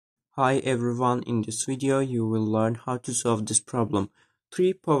Hi everyone, in this video you will learn how to solve this problem.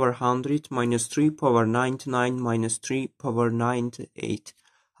 3 power 100 minus 3 power 99 minus 3 power 98.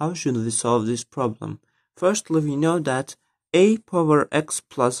 How should we solve this problem? Firstly, we know that a power x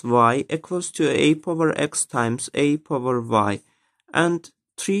plus y equals to a power x times a power y, and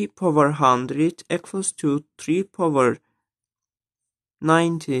 3 power 100 equals to 3 power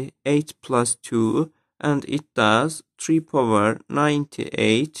 98 plus 2, and it does 3 power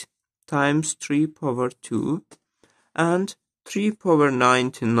 98 times 3 power 2, and 3 power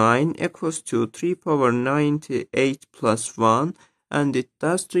 99 equals to 3 power 98 plus 1, and it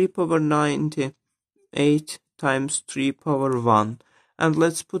does 3 power 98 times 3 power 1. And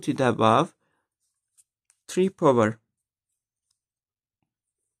let's put it above. 3 power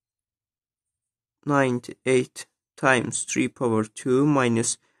 98 times 3 power 2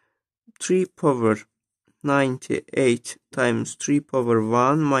 minus 3 power 98 times 3 power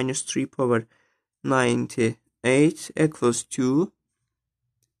 1 minus 3 power 98 equals 2,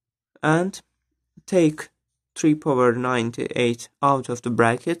 and take 3 power 98 out of the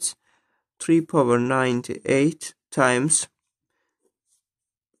brackets. 3 power 98 times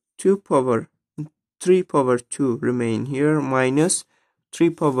 3 power 2 remain here, minus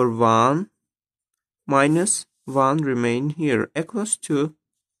 3 power 1 minus 1 remain here, equals to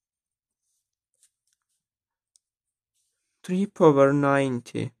 3 power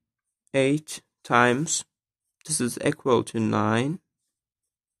 98 times, this is equal to 9,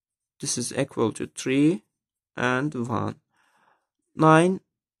 this is equal to 3 and 1. 9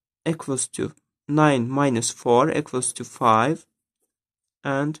 equals to 9 minus 4 equals to 5,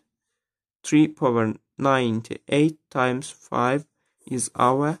 and 3 power 98 times 5 is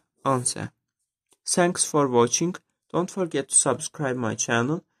our answer. Thanks for watching. Don't forget to subscribe my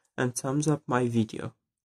channel and thumbs up my video.